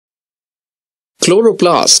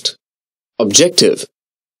Chloroplast. Objective: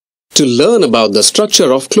 to learn about the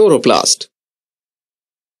structure of chloroplast.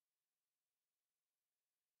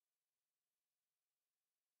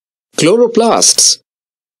 Chloroplasts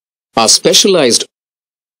are specialized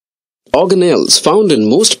organelles found in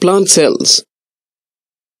most plant cells.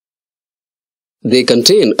 They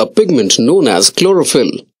contain a pigment known as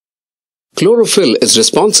chlorophyll. Chlorophyll is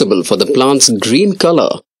responsible for the plant's green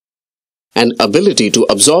color and ability to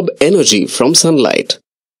absorb energy from sunlight.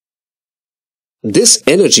 This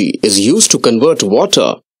energy is used to convert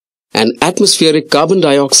water and atmospheric carbon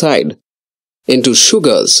dioxide into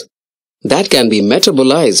sugars that can be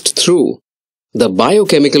metabolized through the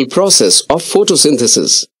biochemical process of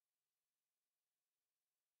photosynthesis.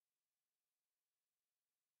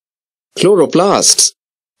 Chloroplasts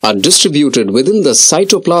are distributed within the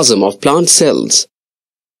cytoplasm of plant cells.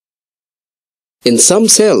 In some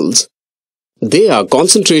cells, they are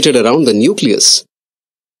concentrated around the nucleus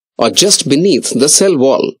or just beneath the cell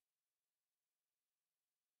wall.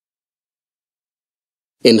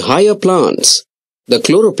 In higher plants, the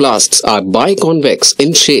chloroplasts are biconvex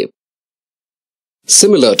in shape,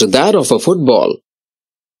 similar to that of a football.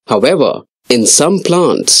 However, in some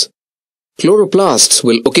plants, chloroplasts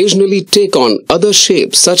will occasionally take on other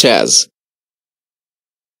shapes such as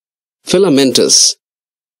filamentous,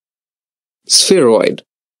 spheroid,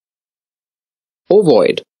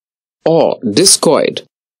 ovoid, or discoid.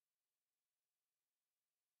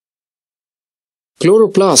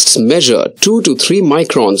 Chloroplasts measure 2 to 3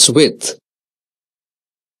 microns width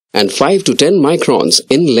and 5 to 10 microns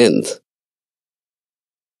in length.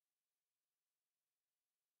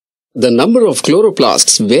 The number of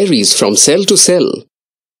chloroplasts varies from cell to cell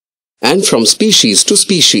and from species to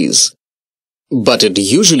species, but it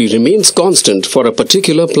usually remains constant for a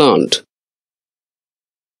particular plant.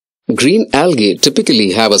 Green algae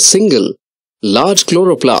typically have a single, large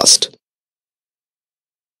chloroplast,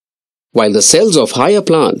 while the cells of higher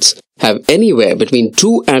plants have anywhere between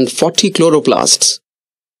 2 and 40 chloroplasts.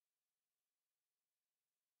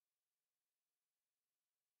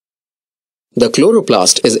 The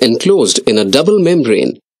chloroplast is enclosed in a double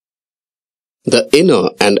membrane, the inner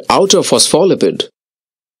and outer phospholipid.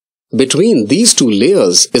 Between these two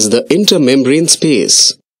layers is the intermembrane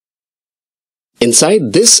space.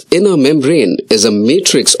 Inside this inner membrane is a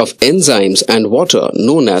matrix of enzymes and water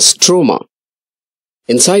known as stroma.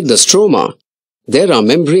 Inside the stroma, there are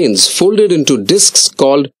membranes folded into discs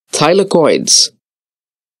called thylakoids,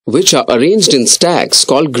 which are arranged in stacks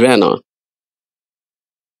called grana.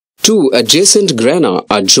 Two adjacent grana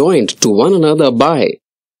are joined to one another by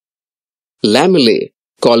lamellae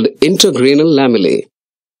called intergranal lamellae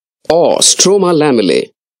or stroma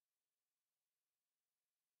lamellae.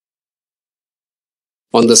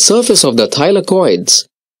 On the surface of the thylakoids,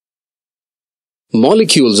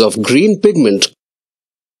 molecules of green pigment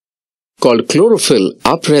called chlorophyll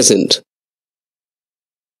are present.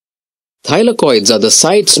 Thylakoids are the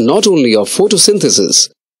sites not only of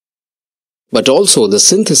photosynthesis, but also the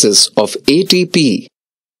synthesis of ATP,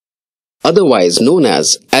 otherwise known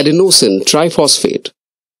as adenosine triphosphate.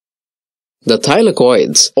 The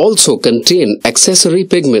thylakoids also contain accessory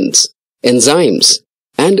pigments, enzymes,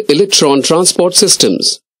 and electron transport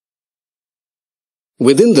systems.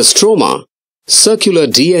 Within the stroma, circular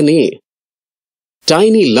DNA,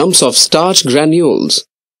 tiny lumps of starch granules,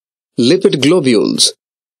 lipid globules,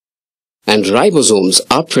 and ribosomes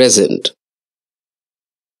are present.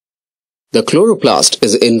 The chloroplast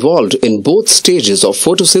is involved in both stages of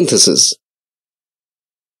photosynthesis.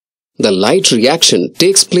 The light reaction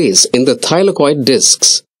takes place in the thylakoid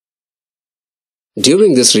discs.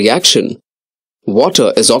 During this reaction,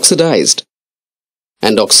 water is oxidized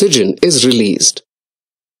and oxygen is released.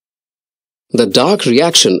 The dark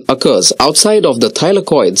reaction occurs outside of the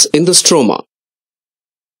thylakoids in the stroma.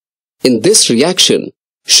 In this reaction,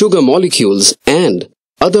 sugar molecules and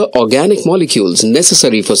other organic molecules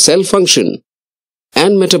necessary for cell function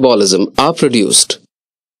and metabolism are produced.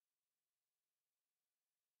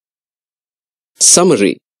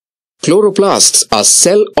 Summary: chloroplasts are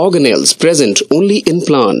cell organelles present only in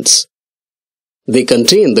plants. They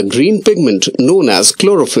contain the green pigment known as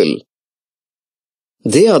chlorophyll.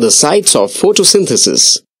 They are the sites of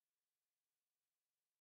photosynthesis.